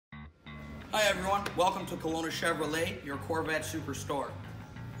Hi everyone, welcome to Kelowna Chevrolet, your Corvette superstore.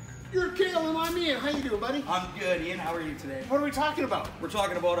 You're Kael and I'm Ian. How you doing, buddy? I'm good, Ian. How are you today? What are we talking about? We're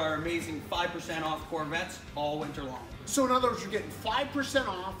talking about our amazing 5% off Corvettes all winter long. So in other words, you're getting 5%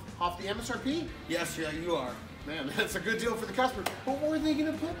 off the MSRP? Yes, yeah, you are. Man, that's a good deal for the customer. But where are they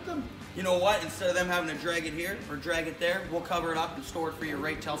going to put them? You know what? Instead of them having to drag it here or drag it there, we'll cover it up and store it for you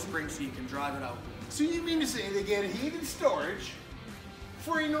right till spring so you can drive it out. So you mean to say they get heated storage,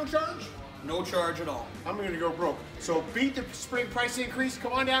 free, no charge? No charge at all. I'm going to go broke. So beat the spring price increase.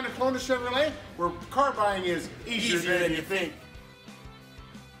 Come on down to Kelowna Chevrolet, where car buying is easier than you think.